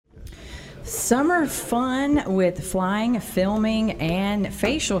Summer fun with flying, filming, and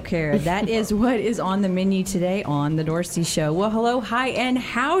facial care. That is what is on the menu today on The Dorci Show. Well, hello, hi, and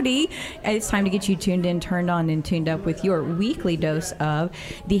howdy. It's time to get you tuned in, turned on, and tuned up with your weekly dose of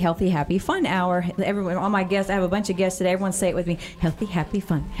the Healthy, Happy, Fun Hour. Everyone, all my guests, I have a bunch of guests today. Everyone say it with me. Healthy, happy,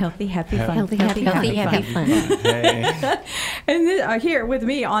 fun. Healthy, happy, fun. Healthy, happy, fun. Hey. And then, here with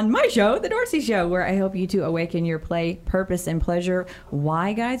me on my show, The Dorci Show, where I help you to awaken your play, purpose, and pleasure.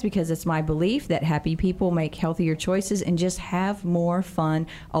 Why, guys? Because it's my belief that happy people make healthier choices and just have more fun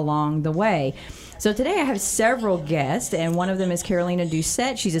along the way. So today I have several guests, and one of them is Carolina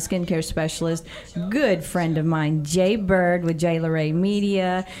Doucette. She's a skincare specialist, good friend of mine. Jay Bird with J. Lorraine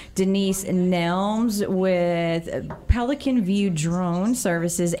Media, Denise Nelms with Pelican View Drone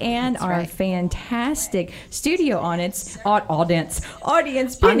Services, and That's our right. fantastic studio audience, Penny.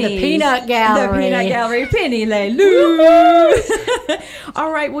 On the Peanut Gallery. The Peanut Gallery, Penny Lelou.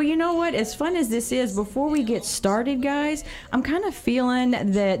 All right, well, you know what? As fun as this is, before we get started, guys, I'm kind of feeling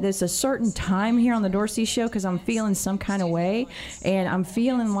that there's a certain time here on the Dorci Show because I'm feeling some kind of way, and I'm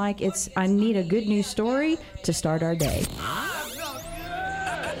feeling like I need a good news story to start our day.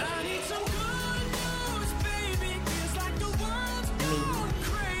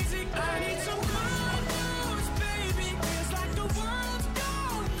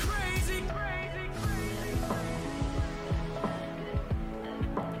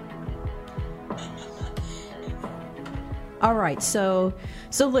 All right, so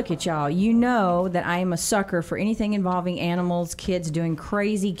look at y'all. You know that I am a sucker for anything involving animals, kids doing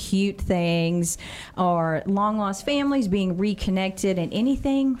crazy, cute things, or long-lost families being reconnected, and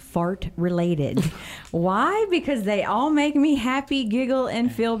anything fart-related. Why? Because they all make me happy, giggle,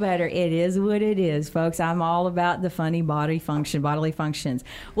 and feel better. It is what it is, folks. I'm all about the funny bodily functions.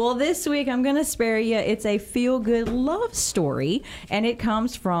 Well, this week I'm going to spare you. It's a feel-good love story, and it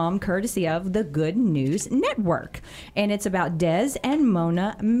comes from courtesy of the Good News Network. And it's about Des and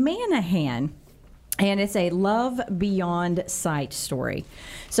Mona Manahan. And it's a love beyond sight story.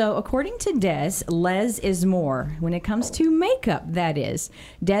 So according to Des, less is more. When it comes to makeup, that is.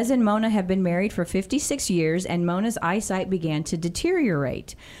 Des and Mona have been married for 56 years, and Mona's eyesight began to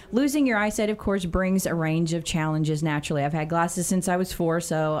deteriorate. Losing your eyesight, of course, brings a range of challenges naturally. I've had glasses since I was 4,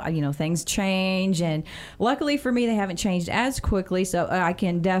 so, things change. And luckily for me, they haven't changed as quickly, so I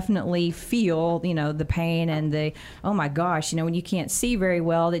can definitely feel, the pain and the, oh my gosh, when you can't see very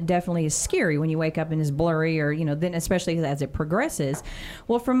well, it definitely is scary when you wake up and is blurry, or then especially as it progresses.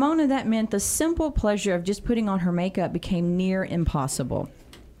 Well, for Mona, that meant the simple pleasure of just putting on her makeup became near impossible.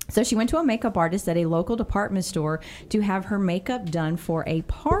 So she went to a makeup artist at a local department store to have her makeup done for a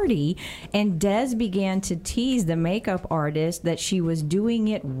party, and Des began to tease the makeup artist that she was doing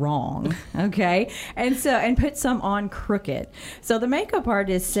it wrong, okay? And put some on crooked. So the makeup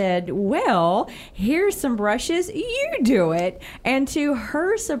artist said, well, here's some brushes, you do it. And to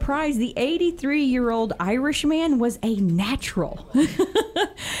her surprise, the 83-year-old Irishman was a natural.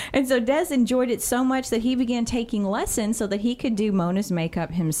 And so Des enjoyed it so much that he began taking lessons so that he could do Mona's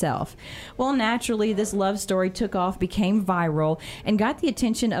makeup himself. Well, naturally, this love story took off, became viral, and got the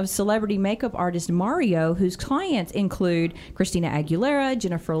attention of celebrity makeup artist Mario, whose clients include Christina Aguilera,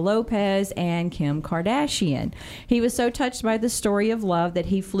 Jennifer Lopez, and Kim Kardashian. He was so touched by the story of love that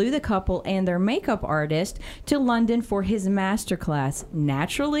he flew the couple and their makeup artist to London for his masterclass.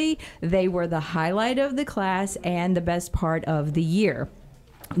 Naturally, they were the highlight of the class and the best part of the year.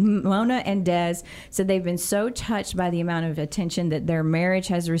 Mona and Des said they've been so touched by the amount of attention that their marriage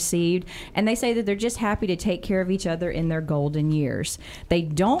has received, and they say that they're just happy to take care of each other in their golden years. They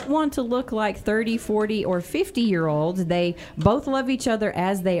don't want to look like 30, 40, or 50-year-olds. They both love each other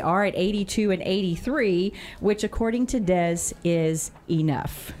as they are at 82 and 83, which, according to Des, is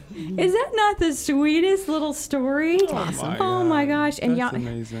enough. Is that not the sweetest little story? Awesome. Oh my gosh. And That's y'all,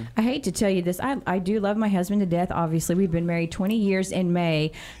 amazing. I hate to tell you this. I do love my husband to death. Obviously, we've been married 20 years in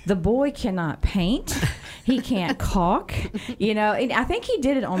May. The boy cannot paint. He can't caulk. And I think he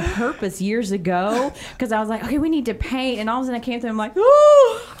did it on purpose years ago, because I was like, okay, we need to paint. And all of a sudden I came to him like,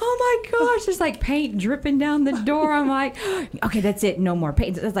 oh my gosh, there's like paint dripping down the door. I'm like, okay, that's it. No more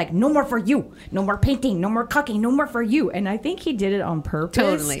paint. It's like, no more for you. No more painting. No more caulking. No more for you. And I think he did it on purpose.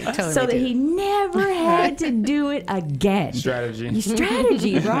 Totally so that he never had to do it again.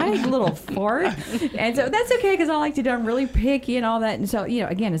 Strategy, right? Little fart. And so that's okay, because I like to do, I'm really picky and all that. And so,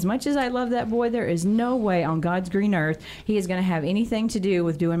 again, as much as I love that boy, there is no way on God's green earth he is going to have anything to do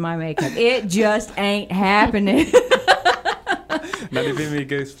with doing my makeup. It just ain't happening. Now, did anybody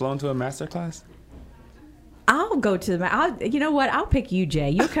get flown to a master class? I'll I'll go to the. You know what? I'll pick you, Jay.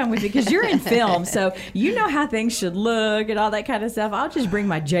 You'll come with me because you're in film, so you know how things should look and all that kind of stuff. I'll just bring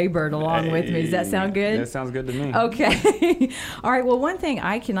my Jaybird along with me. Does that sound good? That sounds good to me. Okay. All right. Well, one thing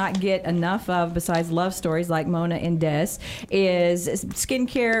I cannot get enough of, besides love stories like Mona and Des, is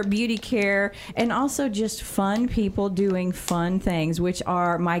skincare, beauty care, and also just fun people doing fun things, which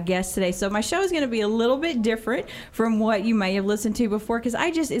are my guests today. So my show is going to be a little bit different from what you may have listened to before, because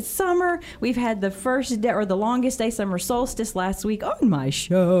it's summer. We've had the first day, or the longest day, summer solstice last week on my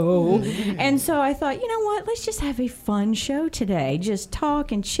show. And so I thought, you know what? Let's just have a fun show today. Just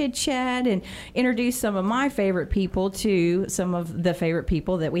talk and chit chat and introduce some of my favorite people to some of the favorite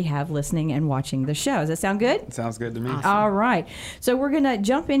people that we have listening and watching the show. Does that sound good? It sounds good to me. Awesome. All right. So we're going to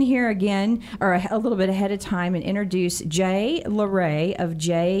jump in here again, or a little bit ahead of time, and introduce Jay LeRae of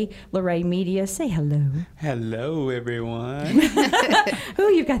Jay LeRae Media. Say hello. Hello, everyone.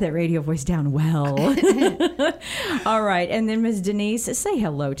 Ooh, you've got that radio voice down well. All right. And then Ms. Denise, say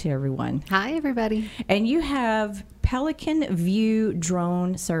hello to everyone. Hi, everybody. And you have Pelican View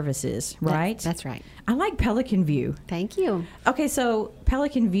Drone Services, right? That's right. I like Pelican View. Thank you. Okay, so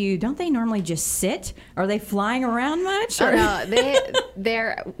Pelican View, don't they normally just sit? Are they flying around much? Oh,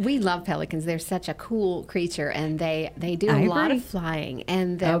 no, we love pelicans. They're such a cool creature, and they do a lot of flying.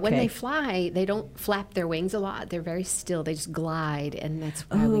 And when they fly, they don't flap their wings a lot. They're very still. They just glide, and that's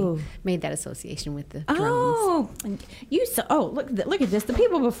why we made that association with the drones. Look at this. The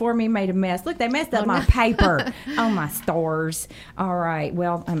people before me made a mess. Look, they messed up my paper. Oh, my stars. All right.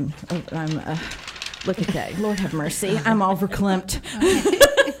 Well, I'm look at that. Lord have mercy. I'm all verklempt.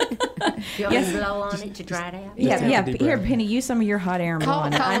 You want to blow on it to dry it out? Yeah. Here, Penny, use some of your hot air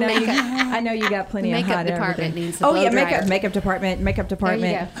on it. I know you got plenty of hot air. Makeup department needs to blow dryer. Makeup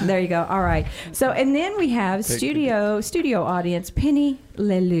department. There you go. All right. So, and then we have studio audience, Penny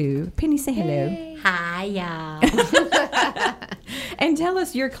Lelou. Penny, say hello. Hi, y'all. And tell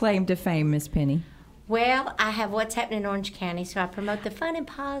us your claim to fame, Miss Penny. Well, I have What's Happening in Orange County, so I promote the fun and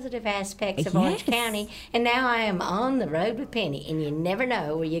positive aspects of Orange County. And now I am on the road with Penny, and you never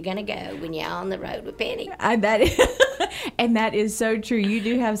know where you're going to go when you're on the road with Penny. And that is so true. You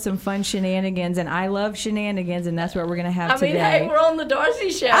do have some fun shenanigans, and I love shenanigans, and that's what we're going to have today. Hey, we're on the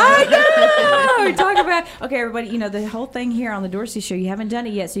Dorci Show. I know! Talk about, okay, everybody, the whole thing here on the Dorci Show, you haven't done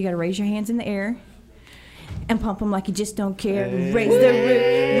it yet, so you got to raise your hands in the air. And pump them like you just don't care. Hey. Raise the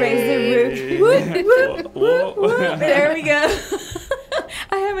roof. Whoop, whoop, whoop, whoop. There we go.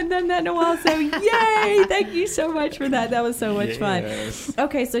 I haven't done that in a while, so yay! Thank you so much for that. That was so much fun.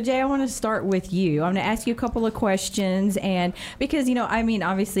 Okay, so Jay, I want to start with you. I'm going to ask you a couple of questions, and because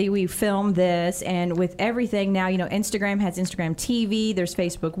obviously we filmed this, and with everything now, Instagram has Instagram TV, there's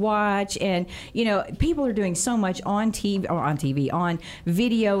Facebook Watch, and people are doing so much on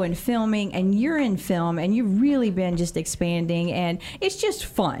video and filming, and you're in film, and you've really been just expanding, and it's just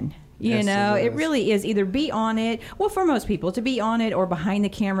fun. It really is either be on it, well, for most people, to be on it or behind the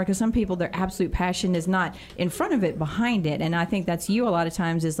camera, because some people, their absolute passion is not in front of it, behind it. And I think that's you a lot of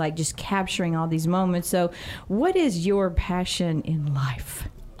times, is like just capturing all these moments. So what is your passion in life?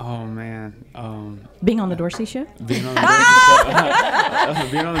 Oh, man. Being on the Dorci Show? Being on the Dorci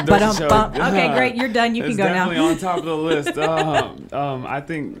Show. Being on the Dorci Show. Okay, great. You're done. You can go now. It's definitely on top of the list. I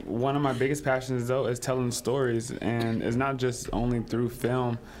think one of my biggest passions, though, is telling stories. And it's not just only through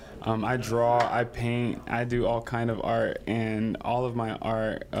film. I draw, I paint, I do all kind of art, and all of my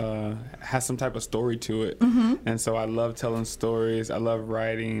art has some type of story to it. Mm-hmm. And so I love telling stories. I love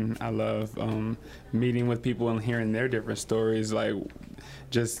writing. I love meeting with people and hearing their different stories, like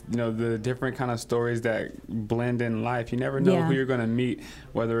just the different kind of stories that blend in life. You never know who you're going to meet,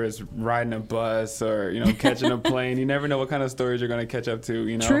 whether it's riding a bus or catching a plane. You never know what kind of stories you're going to catch up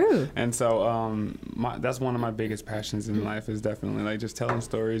to. True. And so that's one of my biggest passions in life, is definitely like just telling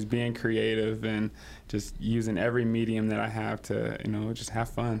stories, being creative, and just using every medium that I have to just have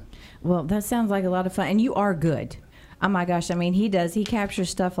fun. Well, that sounds like a lot of fun, and you are good. Oh my gosh, he captures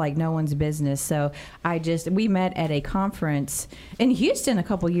stuff like no one's business. So we met at a conference in Houston a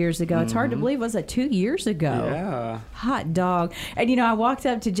couple years ago. It's hard to believe, was it 2 years ago? Yeah. Hot dog. And I walked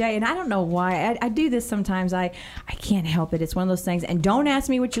up to Jay, and I don't know why. I do this sometimes. I can't help it. It's one of those things. And don't ask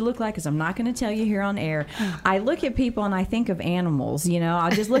me what you look like, because I'm not going to tell you here on air. I look at people and I think of animals, I'll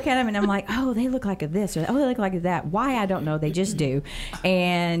just look at them and I'm like, oh, they look like this, or oh, they look like that. Why? I don't know. They just do.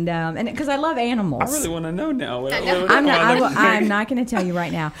 And because I love animals. I really want to know now. I'm not going to tell you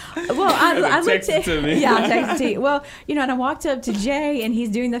right now. Well, I looked at me. Yeah, I'll text it to you. Well, and I walked up to Jay, and he's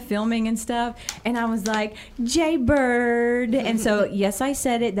doing the filming and stuff, and I was like, Jay Bird. And so, yes, I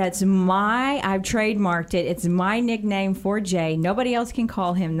said it. I've trademarked it. It's my nickname for Jay. Nobody else can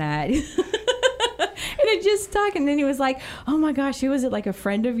call him that. And were just talking, and then he was like, "Oh my gosh, who was it? Like a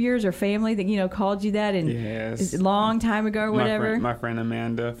friend of yours or family that called you that?" And yes, a long time ago or whatever. My friend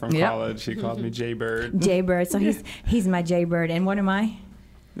Amanda from college, she calls me Jay Bird. Jay Bird. So he's my Jay Bird. And what am I?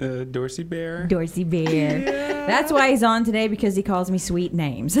 Dorci Bear. Dorci Bear. Yeah. That's why he's on today, because he calls me sweet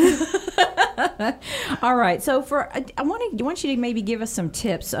names. All right. So I want you to maybe give us some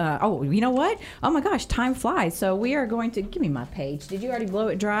tips. Oh, you know what? Oh my gosh, time flies. So we are going to give me my page. Did you already blow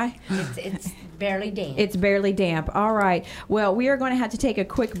it dry? It's barely damp. It's barely damp. All right. Well, we are going to have to take a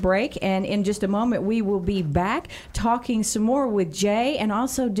quick break, and in just a moment we will be back talking some more with Jay, and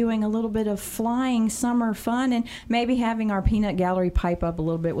also doing a little bit of flying summer fun, and maybe having our peanut gallery pipe up a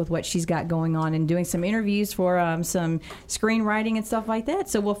little bit with what she's got going on, and doing some interviews for some screenwriting and stuff like that.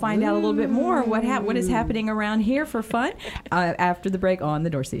 So we'll find out a little bit more what is happening around here for fun after the break on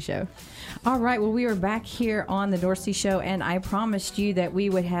the Dorci Show. All right, well, we are back here on the Dorci Show, and I promised you that we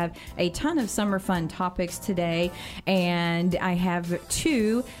would have a ton of summer fun topics today, and I have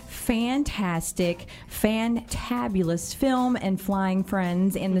two fantastic, fantabulous film and flying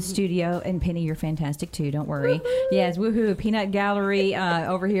friends in the studio. And Penny, you're fantastic too, don't worry. Woo-hoo. Yes, woohoo, Peanut Gallery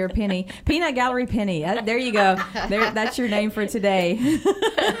over here, Penny. Peanut Gallery Penny, there you go. That's your name for today.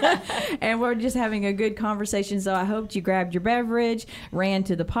 And we're just having a good conversation, so I hope you grabbed your beverage, ran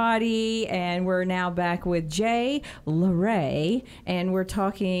to the potty, and we're now back with Jay LaRae, and we're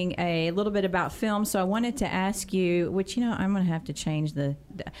talking a little bit about film. So I wanted to ask you, which, I'm going to have to change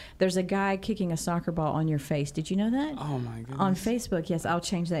there's a guy kicking a soccer ball on your face. Did you know that? Oh, my goodness. On Facebook, yes. I'll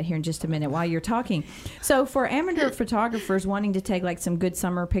change that here in just a minute while you're talking. So for amateur photographers wanting to take like some good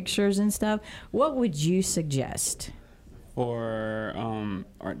summer pictures and stuff, what would you suggest?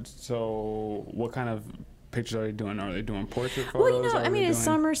 So what kind of pictures are they doing? Are they doing portrait photos? Well, it's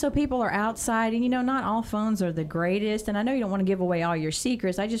summer, so people are outside, and not all phones are the greatest. And I know you don't want to give away all your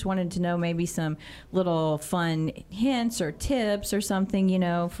secrets. I just wanted to know maybe some little fun hints or tips or something,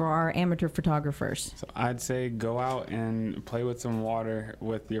 for our amateur photographers. So I'd say go out and play with some water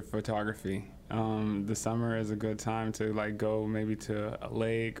with your photography. The summer is a good time to go maybe to a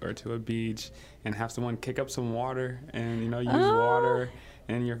lake or to a beach and have someone kick up some water and use water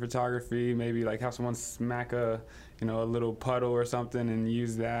in your photography. Maybe have someone smack a little puddle or something and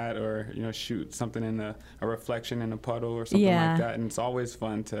use that, or shoot something in a reflection in a puddle or something like that. And it's always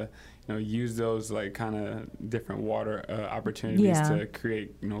fun to use those kind of different water opportunities to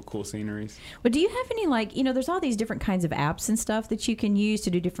create cool sceneries. Well, do you have any there's all these different kinds of apps and stuff that you can use to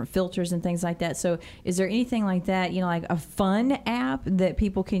do different filters and things like that. So is there anything like that, like a fun app that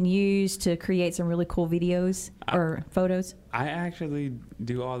people can use to create some really cool videos or photos? I actually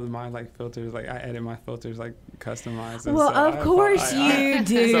do all of my filters. I edit my filters customized. Well, of course you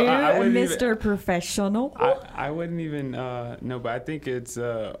do, so Mr. Professional. I wouldn't even know, but I think it's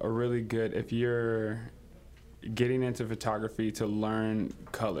a really good if you're getting into photography to learn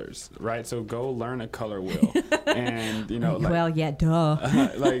colors, right? So go learn a color wheel, and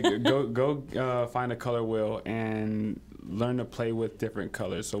go find a color wheel and learn to play with different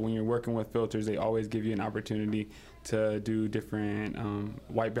colors. So when you're working with filters, they always give you an opportunity to do different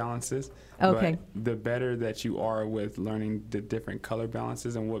white balances. Okay. But the better that you are with learning the different color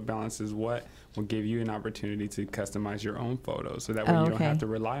balances and what balances what will give you an opportunity to customize your own photos, so that way you don't have to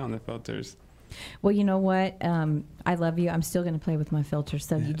rely on the filters. Well, you know what? I love you. I'm still going to play with my filters,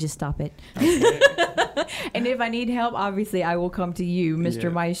 so you just stop it. Okay. And if I need help, obviously I will come to you,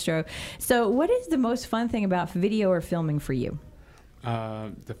 Mr. Maestro. So what is the most fun thing about video or filming for you? The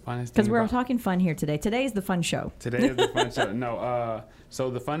funnest thing, because we're talking fun here today. Today is the fun show. Today is the fun show. No, so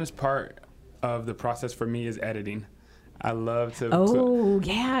the funnest part of the process for me is editing. I love to.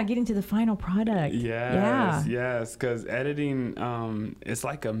 Get into the final product. Yes, because editing, it's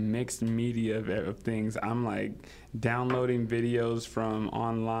like a mixed media of things. I'm downloading videos from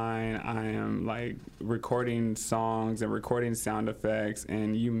online. I am recording songs and recording sound effects,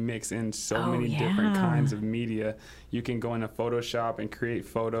 and you mix in so many different kinds of media. You can go into Photoshop and create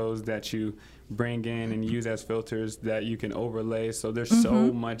photos that you bring in and use as filters that you can overlay. So there's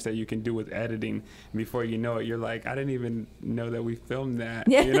so much that you can do with editing. Before you know it, you're like, I didn't even know that we filmed that.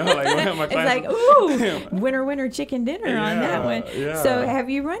 Yeah. It's winner chicken dinner on that one. Yeah. So have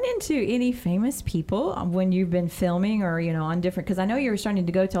you run into any famous people when you've been filming or, on different, because I know you're starting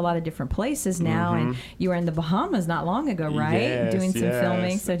to go to a lot of different places now, and you were in the Bahamas not long ago, right? Yes, doing some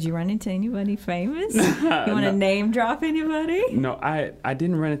filming. So did you run into anybody famous? You want to name drop anybody? No, I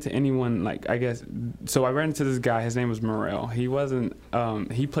didn't run into anyone so I ran into this guy. His name was Morel. He wasn't.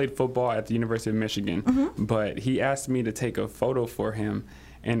 He played football at the University of Michigan, but he asked me to take a photo for him,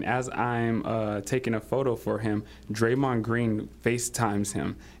 And as I'm taking a photo for him, Draymond Green FaceTimes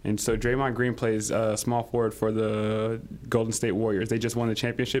him. And so Draymond Green plays small forward for the Golden State Warriors. They just won the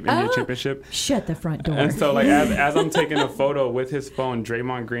championship, NBA championship. Shut the front door. And so, like, as I'm taking a photo with his phone,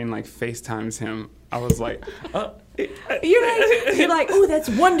 Draymond Green, like, FaceTimes him. I was like, You're like, oh, that's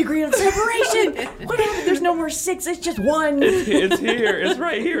 1 degree of separation. What happened? There's no more 6. It's just 1. It's here. It's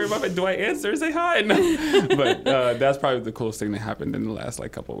right here. Do I answer? Say hi? No. But that's probably the coolest thing that happened in the last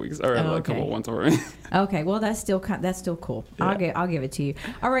like couple of weeks or like couple of months already. Okay. Well, that's still cool. Yeah. I'll give it to you.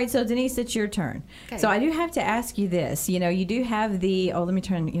 All right. So Denise, it's your turn. Okay. So I do have to ask you this. You know, you do have the let me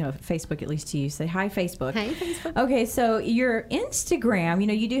turn Facebook at least to you. Say hi, Facebook. Hi, Facebook. Okay. So your Instagram,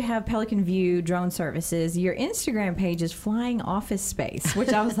 you do have Pelican View drone services. Your Instagram page is Flying Office Space, which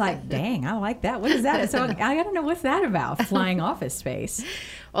I was like, dang, I like that. What is that? So I got to know what's that about, Flying Office Space.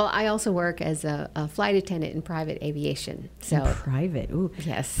 Well, I also work as a flight attendant in private aviation. So private, ooh,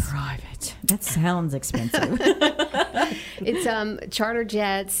 yes, private. That sounds expensive. It's charter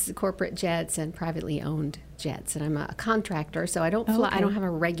jets, corporate jets, and privately owned jets. And I'm a contractor, so I don't fly. Okay. I don't have a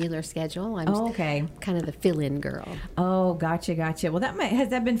regular schedule. I'm kind of the fill-in girl. Oh, gotcha. Well, has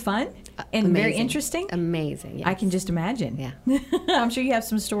that been fun and amazing. Very interesting? Amazing. Yes. I can just imagine. Yeah, I'm sure you have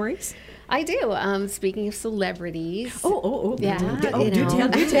some stories. I do. Speaking of celebrities. Oh. Yeah. Do tell.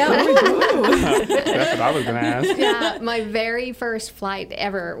 That's what I was going to ask. Yeah. My very first flight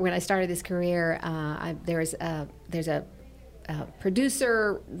ever when I started this career, there's a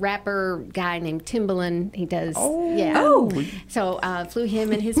producer, rapper guy named Timbaland. He does, So flew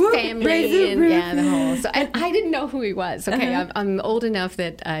him and his family, and the whole. So and I didn't know who he was. Okay, I'm old enough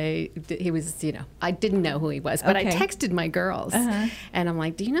that I didn't know who he was, but I texted my girls, and I'm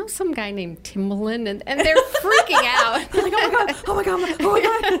like, do you know some guy named Timbaland? And they're freaking out. They're like, oh my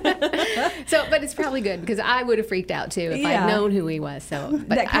god. So, but it's probably good because I would have freaked out too if I'd known who he was. So,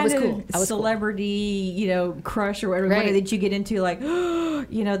 but that kind I was cool. I was celebrity, crush or whatever that you get into, like,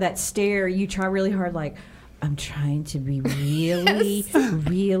 that stare. You try really hard, like, I'm trying to be really,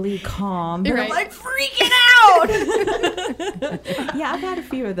 really calm, but I'm like freaking out. Yeah, I've had a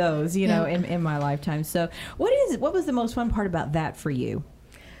few of those, in my lifetime. So, what was the most fun part about that for you?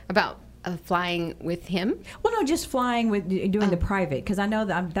 About flying with him? Well, no, just flying with doing the private, because I know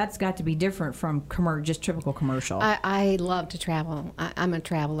that's got to be different from just typical commercial. I love to travel. I'm a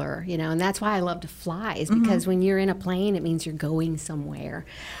traveler, and that's why I love to fly, is because when you're in a plane, it means you're going somewhere.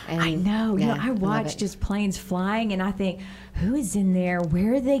 And I know. I watch just planes flying, and I think, who is in there?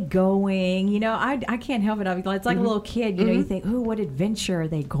 Where are they going? I can't help it. It's like a little kid. You think, oh, what adventure are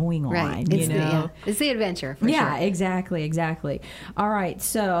they going on? Right. It's the adventure. For sure. Exactly. All right.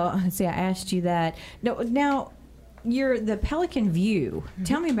 So let's see. I asked you that. No, now you're the Pelican View.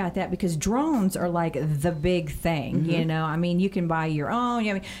 Tell me about that, because drones are like the big thing. I mean, you can buy your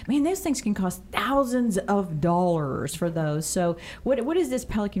own. Those things can cost thousands of dollars for those. So what is this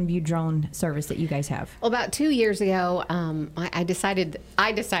Pelican View drone service that you guys have? Well, about 2 years ago, I decided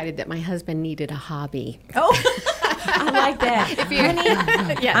that my husband needed a hobby. Oh. I like that.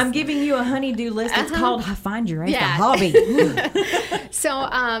 Honey, yes. I'm giving you a honey-do list. It's called Find Your Hobby.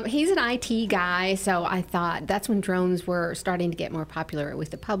 So he's an IT guy, so I thought that's when drones were starting to get more popular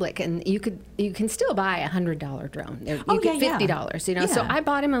with the public, and you can still buy a $100 drone. You get $50, So I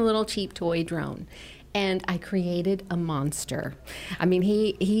bought him a little cheap toy drone. And I created a monster. I mean,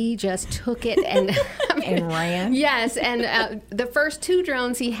 he just took it and and ran. Yes, and the first 2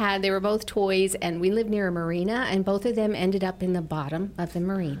 drones he had, they were both toys, and we lived near a marina, and both of them ended up in the bottom of the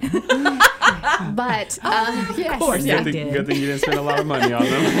marina. But of course, good thing you didn't spend a lot of money on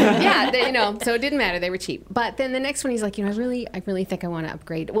them. So it didn't matter; they were cheap. But then the next one, he's like, I really think I want to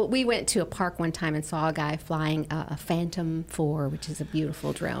upgrade. Well, we went to a park one time and saw a guy flying a Phantom 4, which is a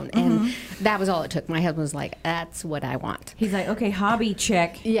beautiful drone, and that was all it took. My husband was like, "That's what I want." He's like, "Okay, hobby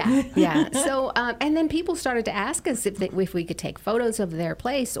check." Yeah. So, and then people started to ask us if we could take photos of their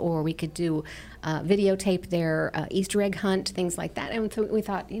place, or we could do videotape their Easter egg hunt, things like that. And we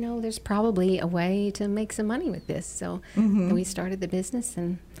thought, there's probably a way to make some money with this. So we started the business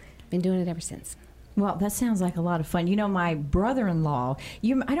and been doing it ever since. Well, that sounds like a lot of fun. My brother-in-law,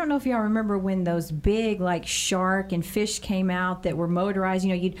 I don't know if y'all remember when those big, like, shark and fish came out that were motorized.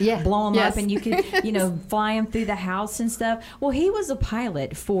 You'd blow them up and you could, fly them through the house and stuff. Well, he was a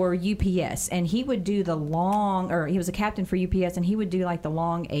pilot for UPS, and he would do he was a captain for UPS, and he would do, like, the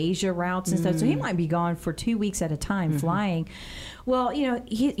long Asia routes and stuff. So he might be gone for 2 weeks at a time flying. Well,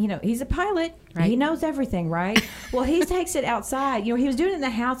 he's a pilot. Right. He knows everything, right? Well, he takes it outside. He was doing it in the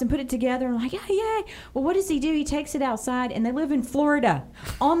house and put it together. And I'm like, yeah. Well, what does he do? He takes it outside, and they live in Florida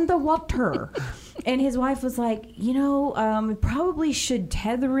on the water. And his wife was like, probably should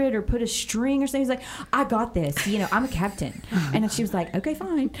tether it or put a string or something. He's like, I got this. I'm a captain. And she was like, okay,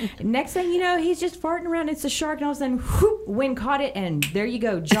 fine. Next thing you know, he's just farting around. It's a shark. And all of a sudden, whoop, wind caught it. And there you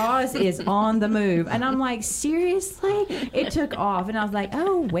go. Jaws is on the move. And I'm like, seriously? It took off. And I was like,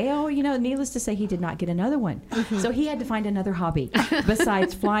 oh, well, needless to say, he did not get another one. So he had to find another hobby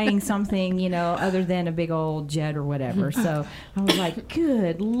besides flying something, other than a big old jet or whatever. So I was like,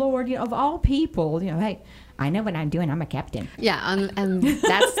 good Lord, of all people, hey, I know what I'm doing. I'm a captain. Yeah, and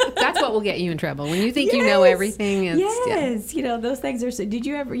that's what will get you in trouble when you think you know everything. Yes, those things are. Did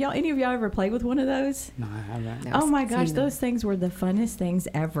you ever? Any of y'all ever play with one of those? No, I haven't. Oh my gosh, those things were the funnest things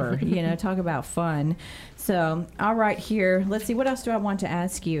ever. Talk about fun. So, all right, here. Let's see. What else do I want to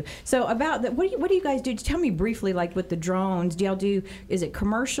ask you? So, about what do you guys do? Tell me briefly, like with the drones. Do y'all do? Is it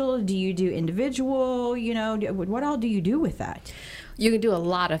commercial? Do you do individual? What all do you do with that? You can do a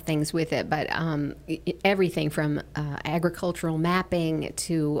lot of things with it, but everything from agricultural mapping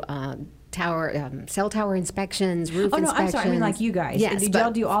to cell tower inspections, roof inspections. I'm sorry. I mean, like you guys. Yes, did y'all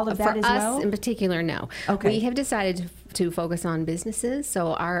do all of that as well? For us in particular, no. Okay. We have decided to focus on businesses.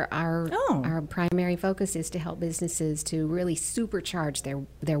 So our primary focus is to help businesses to really supercharge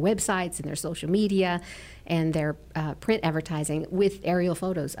their websites and their social media and their print advertising with aerial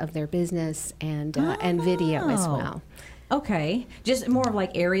photos of their business and video as well. Okay, just more of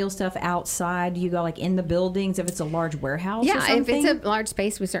like aerial stuff outside. You go like in the buildings if it's a large warehouse. Yeah, or something? if it's a large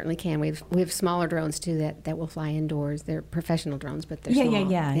space, we certainly can. We have smaller drones too that will fly indoors. They're professional drones, but they're small.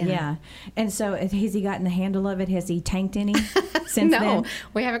 Yeah. And so has he gotten the handle of it? Has he tanked any since no, then?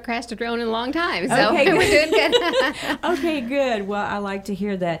 We haven't crashed a drone in a long time, so okay, we're doing good. Okay, good. Well, I like to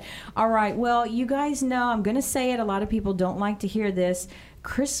hear that. All right. Well, you guys know I'm going to say it. A lot of people don't like to hear this.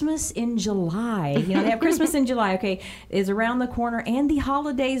 Christmas in July. They have Christmas in July, okay, is around the corner, and the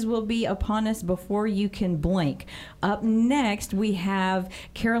holidays will be upon us before you can blink. Up next, we have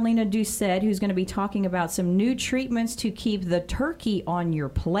Carolina Doucette, who's going to be talking about some new treatments to keep the turkey on your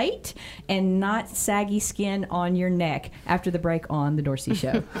plate and not saggy skin on your neck after the break on The Dorci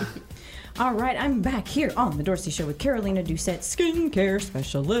Show. All right, I'm back here on The Dorci Show with Carolina Doucette, skincare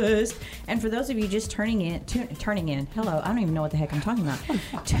specialist. And for those of you just turning in, hello, I don't even know what the heck I'm talking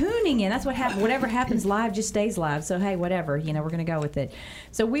about. Tuning in, that's what happens. Whatever happens live just stays live. So, hey, whatever, we're going to go with it.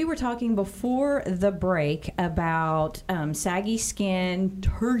 So we were talking before the break about saggy skin,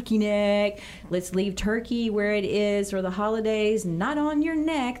 turkey neck. Let's leave turkey where it is for the holidays, not on your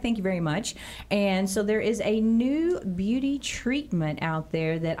neck. Thank you very much. And so there is a new beauty treatment out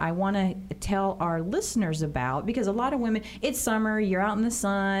there that I want to tell our listeners about, because a lot of women, it's summer, you're out in the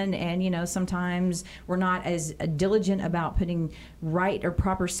sun, and sometimes we're not as diligent about putting right or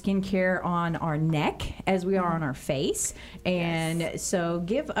proper skincare on our neck as we are on our face. And so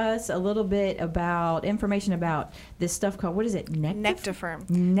give us a little bit about information about this stuff called, what is it?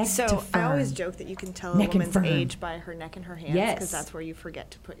 Nectifirm. So I always joke that you can tell a woman's age by her neck and her hands, because that's where you forget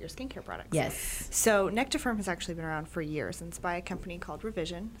to put your skincare products. Yes. So Nectifirm has actually been around for years, and it's by a company called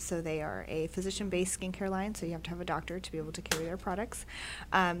Revision. So they are a physician-based skincare line, so you have to have a doctor to be able to carry their products.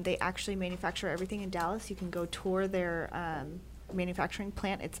 They actually manufacture everything in Dallas. You can go tour their manufacturing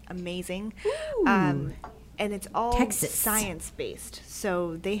plant. It's amazing. And it's all Texas. Science-based.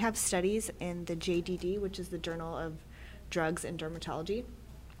 So they have studies in the JDD, which is the Journal of Drugs and Dermatology.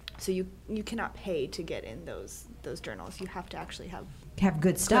 So you cannot pay to get in those journals. You have to actually have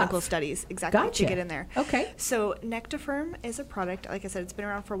good stuff. Clinical studies, exactly, to get in there. Okay. So Nectifirm is a product, like I said, it's been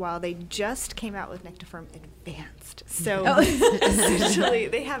around for a while. They just came out with Nectifirm Advanced. So essentially,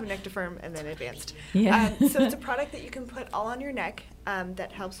 they have Nectifirm and then Advanced. Yeah. So it's a product that you can put all on your neck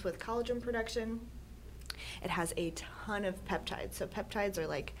that helps with collagen production. It has a ton of peptides. So peptides are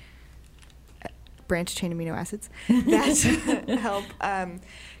like branched chain amino acids that help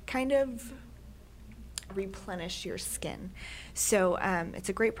kind of replenish your skin. So it's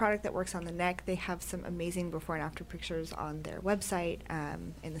a great product that works on the neck. They have some amazing before and after pictures on their website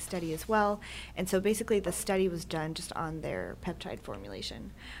in the study as well. And so basically the study was done just on their peptide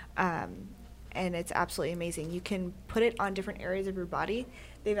formulation. And it's absolutely amazing. You can put it on different areas of your body.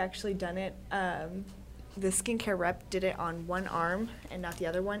 They've actually done it. The skincare rep did it on one arm and not the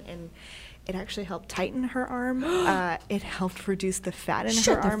other one, and it actually helped tighten her arm. It helped reduce the fat in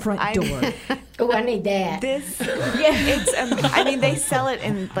her arm. Shut the front door. Oh, I need that. It's. I mean, they sell it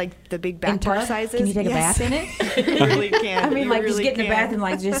in like the big backpack sizes. Can you take a bath in it? You really can. I mean, you like really just get in the bath and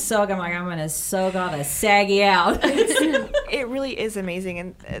like just soak. I'm gonna soak all the saggy out. It really is amazing,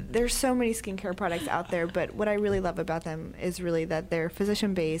 and there's so many skincare products out there. But what I really love about them is really that they're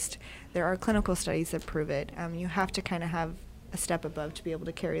physician based. There are clinical studies that prove it. You have to kind of have a step above to be able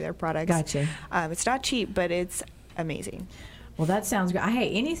to carry their products. Gotcha. It's not cheap, but it's amazing. Well, that sounds good. I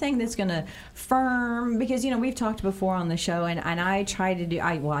hate anything that's going to firm, because, we've talked before on the show, and I try to do,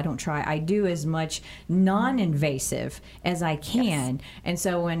 I don't try, I do as much non-invasive as I can. Yes. And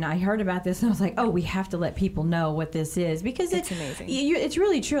so when I heard about this, I was like, oh, we have to let people know what this is, because it's amazing. It's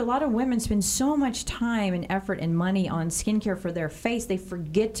really true. A lot of women spend so much time and effort and money on skincare for their face, they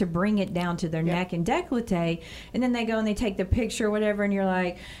forget to bring it down to their neck and décolleté, and then they go and they take the picture or whatever, and you're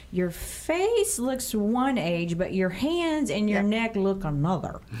like, your face looks one age, but your hands and your neck look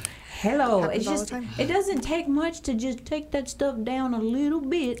another. Hello. It's just, it doesn't take much to just take that stuff down a little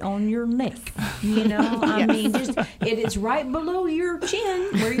bit on your neck. I mean, just it's right below your chin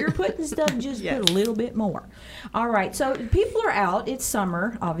where you're putting stuff, just put a little bit more. All right. So people are out. It's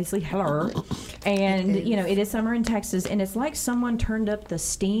summer, obviously. Hello. And, it is summer in Texas, and it's like someone turned up the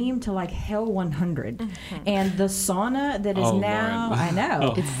steam to like hell 100. Mm-hmm. And the sauna that is now, Lord. I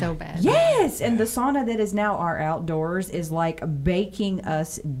know. It's so bad. Yes. And the sauna that is now our outdoors is like baking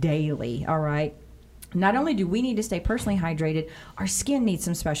us daily. All right. Not only do we need to stay personally hydrated, our skin needs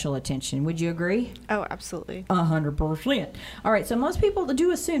some special attention. Would you agree? Oh, absolutely. 100%. All right. So most people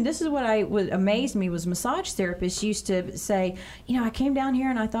do assume, this is what amazed me, was massage therapists used to say, I came down here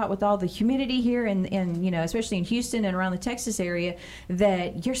and I thought with all the humidity here and especially in Houston and around the Texas area,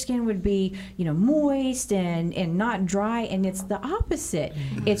 that your skin would be, moist and not dry. And it's the opposite.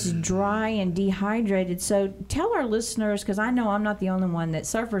 Mm-hmm. It's dry and dehydrated. So tell our listeners, because I know I'm not the only one that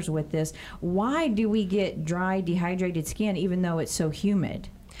suffers with this, why do we get dry, dehydrated skin even though it's so humid?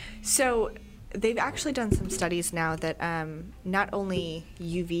 So they've actually done some studies now that not only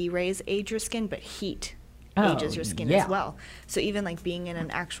UV rays age your skin, but heat ages your skin as well. So even like being in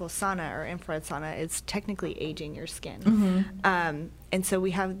an actual sauna or infrared sauna, it's technically aging your skin. Mm-hmm. And so we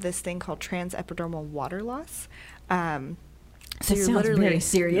have this thing called transepidermal water loss. So you're literally very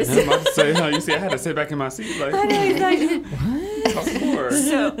serious. I'm about to say, you see, I had to sit back in my seat. Like, what? Talk more.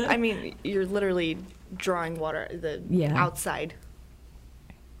 So, I mean, you're literally drawing water, outside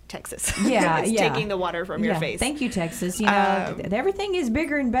Texas. It's taking the water from your face. Thank you, Texas. Everything is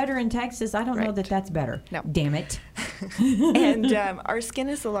bigger and better in Texas. I don't know that that's better. No. Damn it. And our skin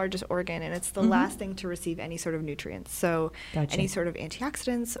is the largest organ, and it's the last thing to receive any sort of nutrients. So any sort of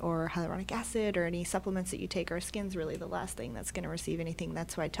antioxidants or hyaluronic acid or any supplements that you take, our skin's really the last thing that's going to receive anything.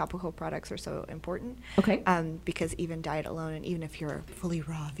 That's why topical products are so important. Okay. Because even diet alone, and even if you're fully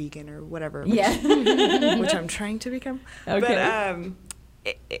raw vegan or whatever, which I'm trying to become, but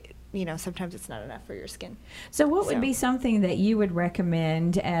sometimes it's not enough for your skin. So what would be something that you would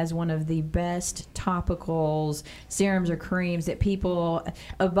recommend as one of the best topicals, serums, or creams that people,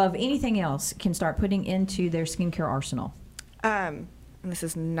 above anything else, can start putting into their skincare arsenal? And this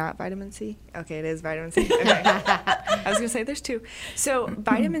is not vitamin C. Okay, it is vitamin C. Okay. I was going to say there's two. So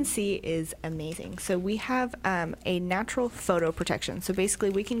vitamin C is amazing. So we have a natural photo protection. So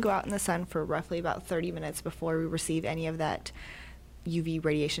basically we can go out in the sun for roughly about 30 minutes before we receive any of that UV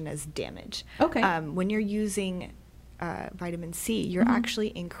radiation as damage. Okay. When you're using vitamin C, you're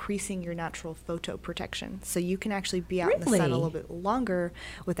actually increasing your natural photo protection. So you can actually be out in the sun a little bit longer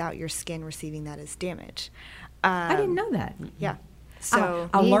without your skin receiving that as damage. I didn't know that. Yeah. So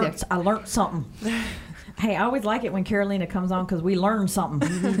I learned something. Hey, I always like it when Carolina comes on because we learn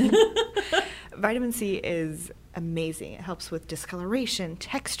something. Vitamin C is amazing. It helps with discoloration,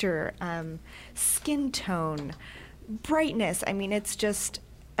 texture, skin tone, brightness. I mean, it's just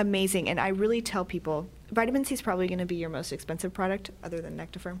amazing. And I really tell people, vitamin C is probably going to be your most expensive product other than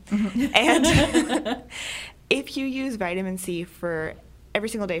Nectafirm. And if you use vitamin C for every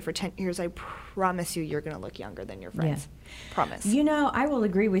single day for 10 years, I promise you're going to look younger than your friends. Yeah. Promise. I will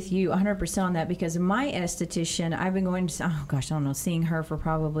agree with you 100% on that, because my esthetician, I've been going to, seeing her for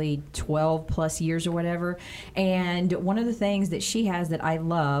probably 12 plus years or whatever. And one of the things that she has that I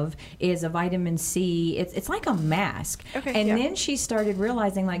love is a vitamin C. It's like a mask. Okay. And then she started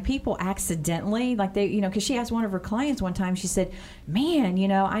realizing, like, people accidentally, like they, because she asked one of her clients one time, she said, man,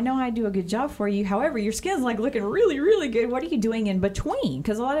 I know I do a good job for you. However, your skin's like looking really, really good. What are you doing in between?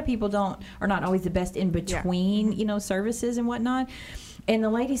 Because a lot of people are not always the best in between, services and whatnot. And the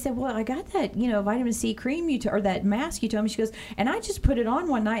lady said, well, I got that, vitamin C cream or that mask you told me. She goes, and I just put it on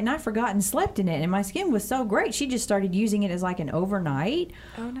one night and I forgot and slept in it. And my skin was so great. She just started using it as like an overnight.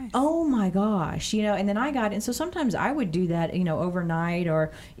 Oh, nice. Oh my gosh. And then I got it. And so sometimes I would do that, overnight,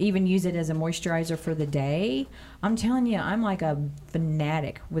 or even use it as a moisturizer for the day. I'm telling you, I'm like a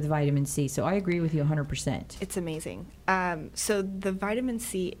fanatic with vitamin C. So I agree with you 100%. It's amazing. So the vitamin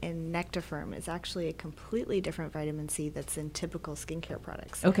C in Nectafirm is actually a completely different vitamin C that's in typical skincare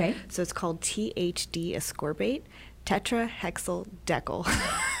products. Okay. So it's called THD ascorbate. tetrahexyldecyl.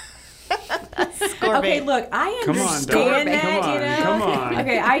 Okay, look, I understand that, Come on.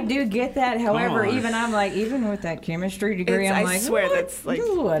 Okay, I do get that. However, even with that chemistry degree, I swear that's like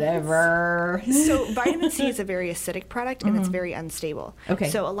whatever. So vitamin C is a very acidic product, and it's very unstable. Okay.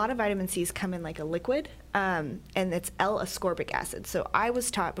 So a lot of vitamin C's come in like a liquid, and it's L-ascorbic acid. So I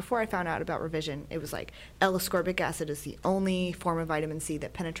was taught, before I found out about revision, it was like L-ascorbic acid is the only form of vitamin C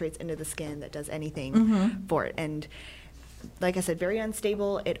that penetrates into the skin that does anything for it. And like I said, very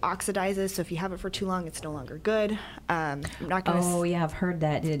unstable. It oxidizes, so if you have it for too long, it's no longer good. I'm not going to. Oh, yeah, I've heard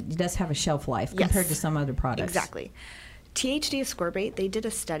that. It does have a shelf life compared to some other products. Exactly. THD ascorbate, they did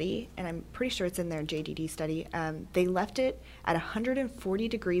a study, and I'm pretty sure it's in their JDD study. They left it at 140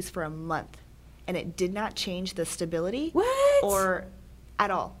 degrees for a month, and it did not change the stability or at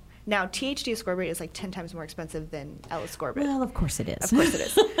all. Now, THD ascorbate is like 10 times more expensive than L-ascorbate. Well, of course it is. Of course it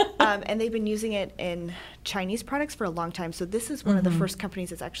is. And they've been using it in Chinese products for a long time. So this is one of the first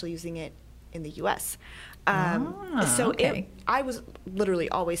companies that's actually using it in the U.S. I was literally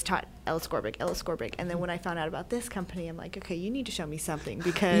always taught L-ascorbic. And then when I found out about this company, I'm like, okay, you need to show me something,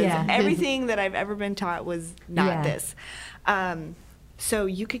 because everything that I've ever been taught was not this. So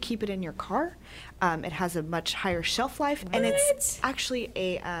you could keep it in your car. It has a much higher shelf life, and it's actually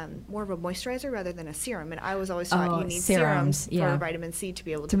a more of a moisturizer rather than a serum. And I was always taught you need serums for vitamin C to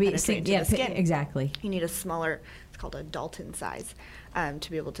be able to penetrate into the skin. Exactly. You need a smaller, it's called a Dalton size, to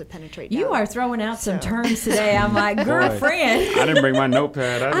be able to penetrate. You are throwing out some terms today. I'm like, girlfriend. I didn't bring my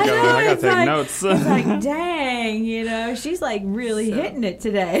notepad. I got to take notes. It's like, dang, she's like really hitting it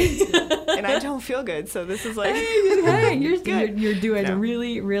today. And I don't feel good, so this is like, hey, you're doing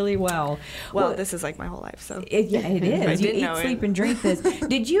really, really well. Well, this is like my whole life, so. It is. You eat, sleep, and drink this.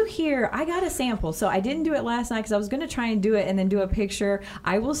 Did you hear, I got a sample, so I didn't do it last night because I was going to try and do it and then do a picture.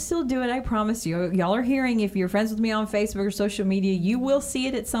 I will still do it, I promise you. Y'all are hearing, if you're friends with me on Facebook or social media, you will see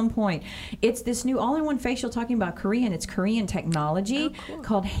it at some point. It's this new all-in-one facial talking about Korean. It's Korean technology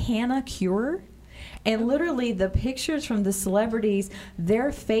called Hana Cure. And literally the pictures from the celebrities,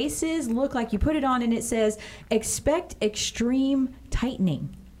 their faces look like you put it on and it says, expect extreme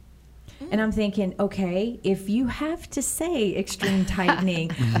tightening. And I'm thinking, okay, if you have to say extreme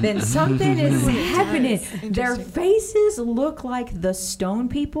tightening, then something is happening. Their faces look like the stone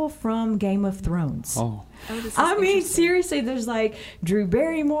people from Game of Thrones. I mean, seriously, there's like Drew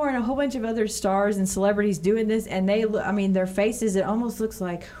Barrymore and a whole bunch of other stars and celebrities doing this, and their faces, it almost looks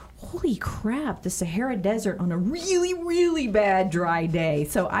like, holy crap, the Sahara Desert on a really, really bad dry day.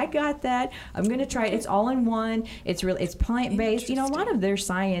 So I got that. I'm going to try it. It's all in one. It's plant-based. A lot of their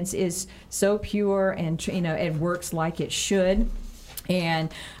science is so pure and, it works like it should.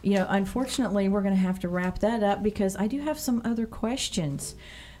 And, unfortunately, we're going to have to wrap that up because I do have some other questions.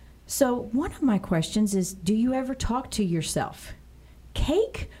 So one of my questions is, do you ever talk to yourself?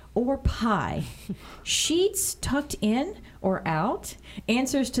 Cake or pie? Sheets tucked in or out?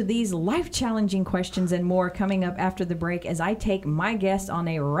 Answers to these life-challenging questions and more coming up after the break as I take my guest on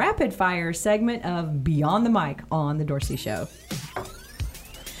a rapid-fire segment of Beyond the Mic on The Dorci Show.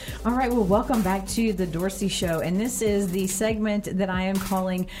 All right, well, welcome back to The Dorci Show, and this is the segment that I am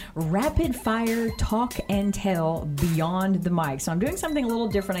calling Rapid Fire Talk and Tell Beyond the Mic. So I'm doing something a little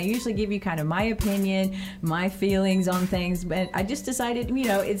different. I usually give you kind of my opinion, my feelings on things, but I just decided,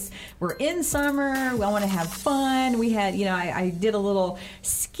 we're in summer, I want to have fun. We had, I did a little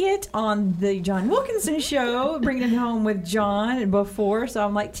skit on the John Wilkinson show, bringing it home with John before, so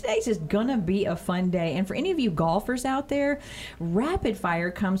I'm like, today's just gonna be a fun day. And for any of you golfers out there, Rapid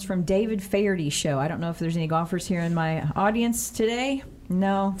Fire comes from David Faherty's show. I don't know if there's any golfers here in my audience today.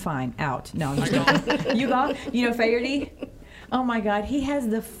 No? Fine. Out. No, I'm just kidding. You golf? You know Faherty? Oh my God, he has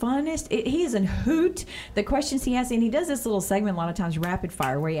the funnest, he is a hoot. The questions he asks, and he does this little segment a lot of times, rapid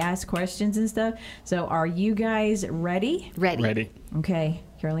fire, where he asks questions and stuff. So are you guys ready? Ready. Okay.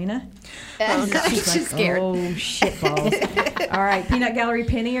 Carolina? She's scared. Oh, shit balls. All right, Peanut Gallery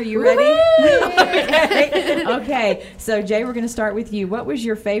Penny, are you ready? Okay, so Jay, we're going to start with you. What was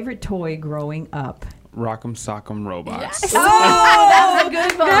your favorite toy growing up? Rock'em Sock'em Robots. Yes. Oh, that's a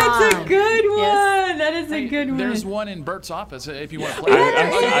good one. That's a good one. Yes. That is a good one. There's one in Bert's office if you want to play.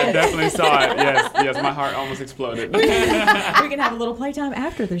 I definitely saw it. Yes, my heart almost exploded. We can have a little playtime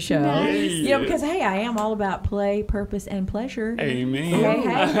after the show. Nice. Because hey, I am all about play, purpose, and pleasure. Amen.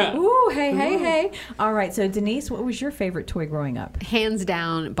 Hey. Ooh, hey. All right, so Denise, what was your favorite toy growing up? Hands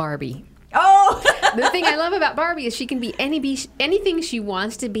down, Barbie. Oh! The thing I love about Barbie is she can be anything she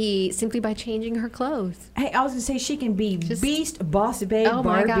wants to be simply by changing her clothes. Hey, I was going to say she can be Beast, Boss Babe, oh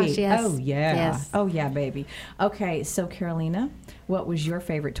Barbie. Oh my gosh, yes. Oh, yeah. Yes. Oh, yeah, baby. Okay, so Carolina, what was your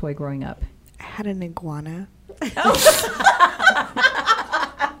favorite toy growing up? I had an iguana.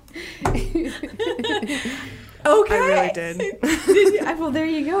 Okay. I really did. Did you? Well, there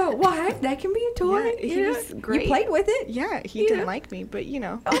you go. Well, that can be a toy. Yeah, he was great. You played with it? Yeah, he didn't like me, but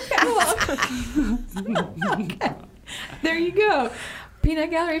Okay. Okay. There you go.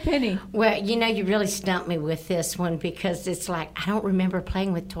 Peanut Gallery Penny. Well, you really stumped me with this one because it's like I don't remember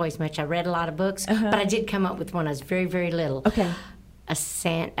playing with toys much. I read a lot of books, but I did come up with one. I was very, very little. Okay. A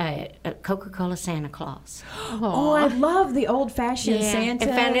Coca-Cola Santa Claus. Oh, I love the old-fashioned Santa.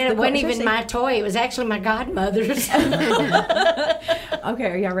 And found out it wasn't even my toy. It was actually my godmother's. Okay,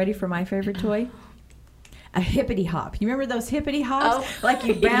 are y'all ready for my favorite toy? A hippity hop. You remember those hippity hops? Oh, Like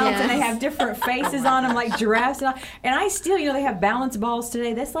you bounce and they yes. have different faces on them, like giraffes. And I still, they have balance balls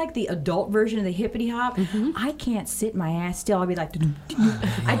today. That's like the adult version of the hippity hop. I can't sit my ass still. I'll be like,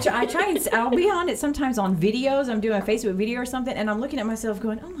 I try and I'll be on it sometimes on videos. I'm doing a Facebook video or something, and I'm looking at myself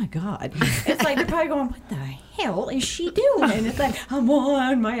going, oh my God. It's like they're probably going, what the hell is she doing? And it's like, I'm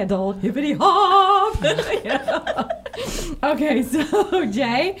on my adult hippity hop. Okay, so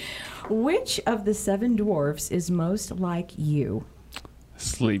Jay, which of the 7 dwarfs is most like you?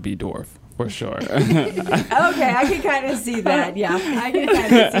 Sleepy dwarf, for sure. Okay, I can kind of see that. Yeah, I can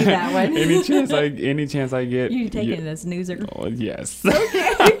kind of see that one. any chance I get. You taking this snoozer? Oh, yes.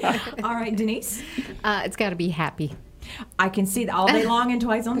 Okay. All right, Denise. It's got to be happy. I can see that all day long and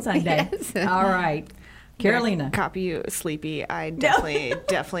twice on Sunday. Yes. All right. Carolina. Copy you, sleepy. I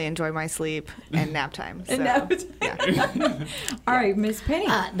definitely enjoy my sleep and nap time. So, yeah. All right, Miss Penny.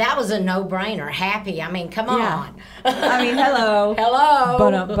 That was a no-brainer. Happy. I mean, come on. I mean, hello. Hello.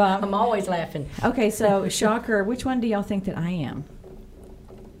 Ba-dum-bum. I'm always laughing. Okay, so shocker, which one do y'all think that I am?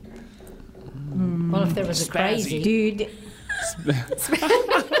 Well, if there was a crazy. Dude,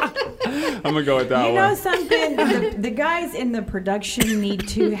 I'm going to go with that you know one. something? The guys in the production need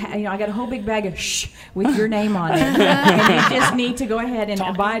to, I got a whole big bag of shh with your name on it. And you just need to go ahead and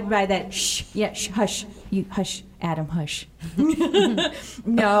abide by that shh. Yeah, shh, hush. You hush, Adam, hush.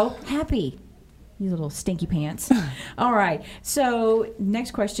 No, happy. You little stinky pants. All right. So,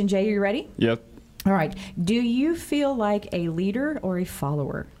 next question, Jay, are you ready? Yep. All right. Do you feel like a leader or a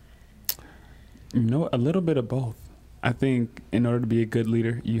follower? A little bit of both. I think in order to be a good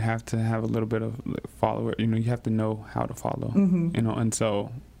leader, you have to have a little bit of follower. You have to know how to follow. And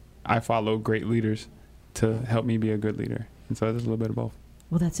so I follow great leaders to help me be a good leader. And so there's a little bit of both.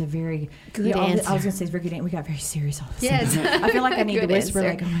 Well, that's a very good I answer. was going to say it's very good. We got very serious all of a Yes. sudden. I feel like I need to Good whisper,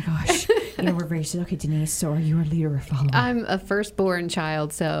 answer. like, oh my gosh. We're very serious. Okay, Denise, so are you a leader or a follower? I'm a firstborn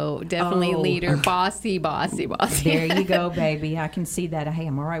child, so definitely leader, bossy. There you go, baby. I can see that. Hey,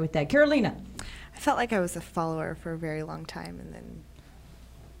 I'm all right with that. Carolina. I felt like I was a follower for a very long time, and then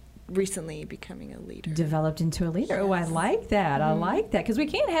recently becoming a leader. Developed into a leader. Oh, I like that. I like that. Because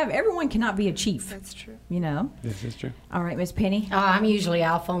everyone cannot be a chief. That's true. This is true. All right, Miss Penny. Oh, I'm usually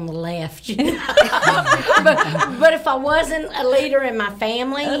off on the left. but if I wasn't a leader in my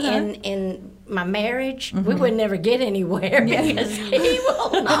family in my marriage, we would never get anywhere because he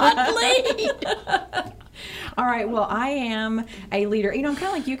will not lead. All right, well, I am a leader. I'm kind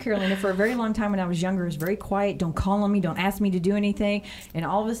of like you, Carolina. For a very long time when I was younger, I was very quiet. Don't call on me. Don't ask me to do anything. And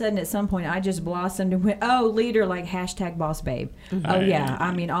all of a sudden, at some point, I just blossomed and went, oh, leader, like hashtag boss babe. Oh, yeah.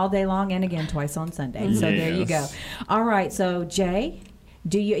 I mean, all day long and again twice on Sunday. So there you go. All right, so Jay,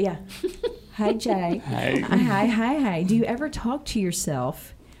 Hi, Jay. Hi. Do you ever talk to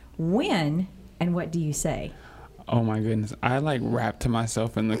yourself? When and what do you say? Oh, my goodness. I, rap to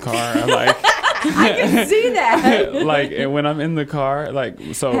myself in the car. I can see that. And when I'm in the car,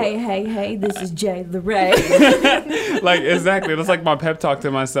 so. Hey, this is Jay LeRae. Exactly. That's like my pep talk to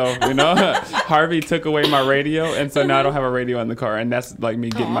myself, Harvey took away my radio, and so now I don't have a radio in the car, and that's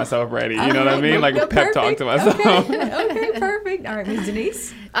me getting myself ready. You know what I mean? Pep talk to myself. Okay, perfect. All right, Ms.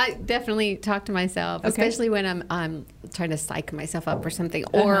 Denise. I definitely talk to myself, especially when I'm trying to psych myself up for something,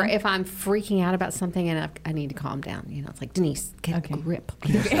 or if I'm freaking out about something and I need to calm down. It's like, Denise, get a grip.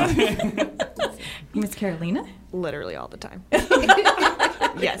 Miss Carolina? Literally all the time.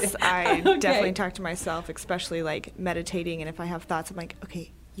 Yes, I definitely talk to myself, especially meditating. And if I have thoughts, I'm like,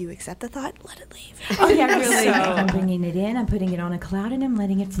 okay, you accept the thought, let it leave. Oh, yeah, really. I'm bringing it in, I'm putting it on a cloud, and I'm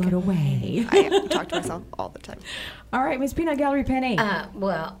letting it float away. I talk to myself all the time. All right, Miss Peanut Gallery Penny.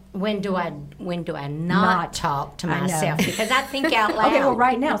 Well, when do I not talk to myself? Because I think out loud. Okay, well,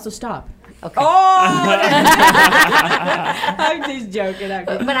 right now, so stop. Okay. Oh! I'm just joking.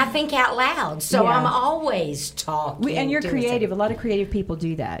 But I think out loud, so I'm always talking. And you're to creative. myself. A lot of creative people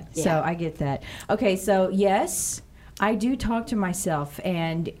do that. So I get that. Okay, so yes, I do talk to myself,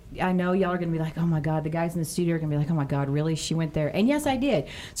 and I know y'all are going to be like, oh my God, the guys in the studio are going to be like, oh my God, really? She went there. And yes, I did.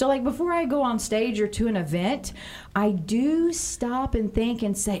 So like before I go on stage or to an event, I do stop and think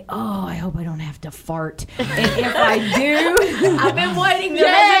and say, oh, I hope I don't have to fart. And if I do, I've been waiting. There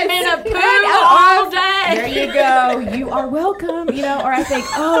hasn't been a poo all day. There you go. You are welcome. You know, or I think,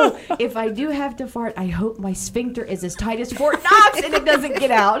 oh, if I do have to fart, I hope my sphincter is as tight as Fort Knox and it doesn't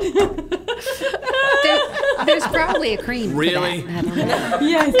get out. There's probably a cream. Really? For that. I don't know.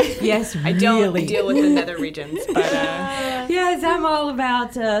 Yes, I don't really. deal with the nether regions, but Yes, I'm all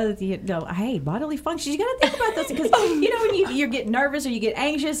about, hey, bodily functions. You got to think about those because, you know, when you get nervous or you get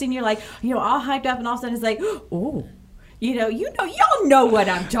anxious and you're like, all hyped up and all of a sudden it's like, oh, y'all know what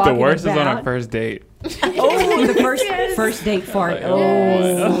I'm talking about. The worst is on our first date. Oh, the first date fart.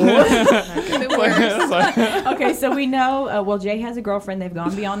 Oh. The worst. Okay, so we know, Jay has a girlfriend. They've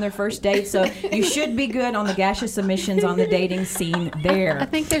gone beyond their first date, so you should be good on the gaseous emissions on the dating scene there. I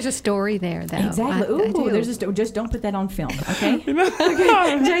think there's a story there, though. Exactly. I do. There's just don't put that on film, okay?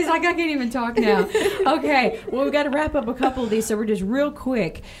 Okay. Jay's like, I can't even talk now. Okay, well, we've got to wrap up a couple of these, so we're just real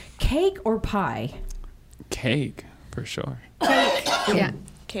quick. Cake or pie? Cake, for sure. Yeah.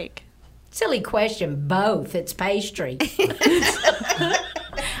 cake. Silly question. Both. It's pastry.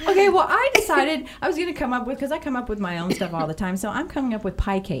 Okay, well, I decided I was going to come up with, because I come up with my own stuff all the time, so I'm coming up with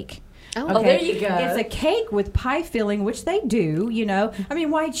pie cake. Oh, there you go. It's a cake with pie filling, which they do, I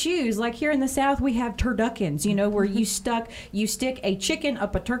mean, why choose? Like here in the South, we have turduckins, where you stick a chicken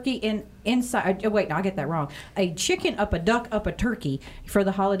up a turkey inside. Oh, wait, no, I get that wrong. A chicken up a duck up a turkey for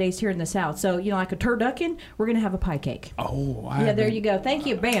the holidays here in the South. So, like a turducken, we're going to have a pie cake. Oh, yeah, there you go. Thank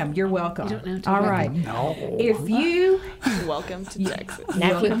you. Bam, you're welcome. You don't know turducken. All right. No. If you... Welcome to Texas.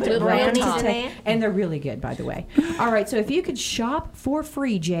 Now we put brownies in there. And they're really good, by the way. All right, so if you could shop for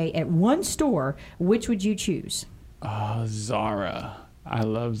free, Jay, at one store, which would you choose? Zara. I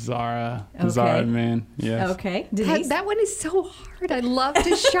love Zara. Okay. Zara, man. Yes. Okay. Denise? That one is so hard. I love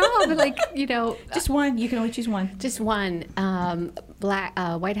to shop. Just one. You can only choose one. Just one.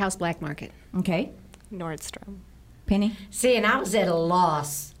 White House Black Market. Okay. Nordstrom. Penny? See, and I was at a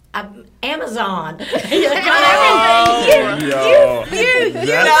loss. Amazon. Yo, that's the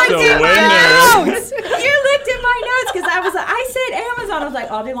winner. You looked at my notes because I said Amazon. I was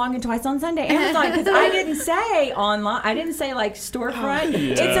like all day long and twice on Sunday. Amazon, because I didn't say online. I didn't say like storefront.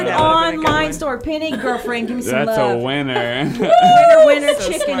 Yeah. It's an That would've been a good online one. store. Penny, girlfriend, give me some That's love. a winner. Winner,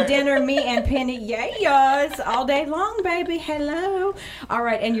 So chicken smart. dinner, me and Penny. Yes, all day long, baby. Hello. All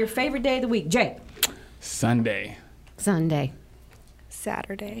right, and your favorite day of the week, Jay? Sunday. Sunday.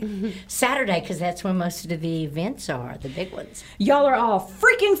 Saturday. Saturday, because that's when most of the events are, the big ones. Y'all are all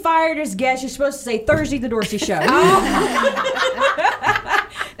freaking fired as guests. You're supposed to say Thursday, the Dorci Show.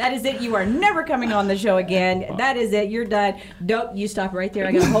 That is it. You are never coming on the show again. That is it. You're done. Dope. You stop right there.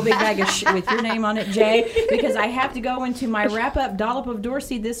 I got a whole big bag of with your name on it, Jay, because I have to go into my wrap-up dollop of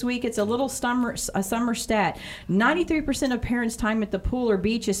Dorci this week. It's a little summer stat. 93% of parents' time at the pool or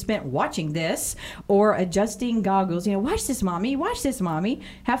beach is spent watching this or adjusting goggles. Watch this, Mommy. Watch this, Mommy.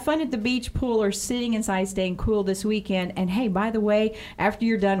 Have fun at the beach, pool, or sitting inside staying cool this weekend. And hey, by the way, after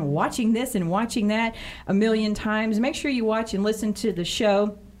you're done watching this and watching that a million times, make sure you watch and listen to the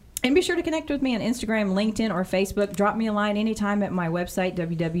show. And be sure to connect with me on Instagram, LinkedIn, or Facebook. Drop me a line anytime at my website,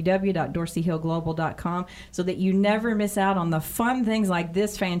 www.dorcihillglobal.com, so that you never miss out on the fun things like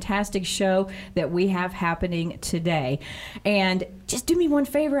this fantastic show that we have happening today. And just do me one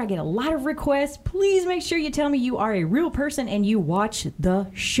favor. I get a lot of requests. Please make sure you tell me you are a real person and you watch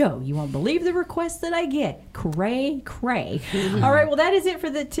the show. You won't believe the requests that I get. Cray. All right, well, that is it for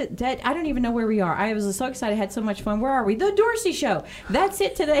I don't even know where we are. I was so excited. I had so much fun. Where are we? The Dorci Show. That's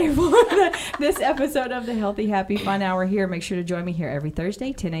it today for this episode of the Healthy, Happy, Fun Hour here. Make sure to join me here every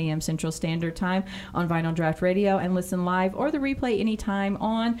Thursday, 10 a.m. Central Standard Time on Vinyl Draft Radio, and listen live or the replay anytime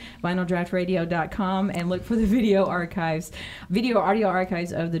on vinyldraftradio.com, and look for the video audio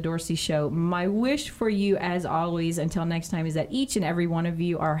archives of the Dorci Show. My wish for you, as always, until next time, is that each and every one of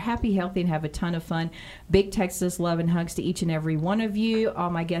you are happy, healthy, and have a ton of fun. Big Texas love and hugs to each and every one of you. All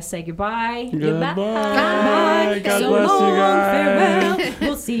my guests say goodbye. Goodbye. Bye. God So bless long, you guys. farewell.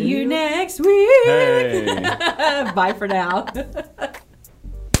 We'll see you next week. Hey. Bye for now.